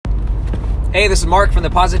Hey, this is Mark from the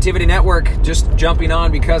Positivity Network. Just jumping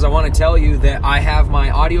on because I want to tell you that I have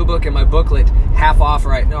my audiobook and my booklet half off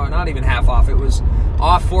right now. No, not even half off. It was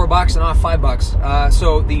off $4 and off $5.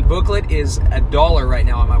 So the booklet is $1 right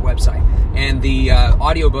now on my website, and the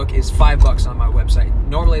audiobook is $5 on my website.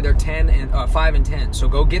 Normally they're 5 and 10. So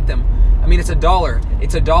go get them. I mean, it's $1.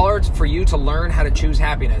 It's $1 for you to learn how to choose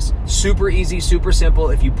happiness. Super easy, super simple.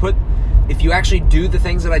 If you actually do the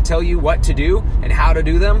things that I tell you what to do and how to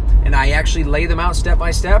do them, and I actually lay them out step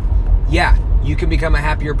by step, yeah, you can become a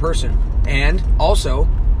happier person. And also,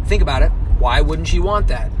 think about it, why wouldn't you want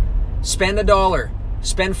that? Spend $1,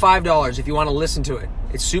 spend $5 if you want to listen to it.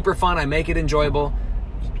 It's super fun, I make it enjoyable.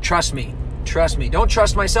 Trust me. Don't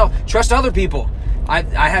trust myself, trust other people.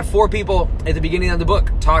 I had 4 people at the beginning of the book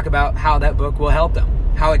talk about how that book will help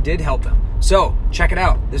them, how it did help them. So, check it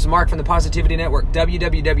out. This is Mark from the Positivity Network,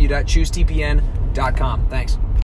 www.choosetpn.com. Thanks.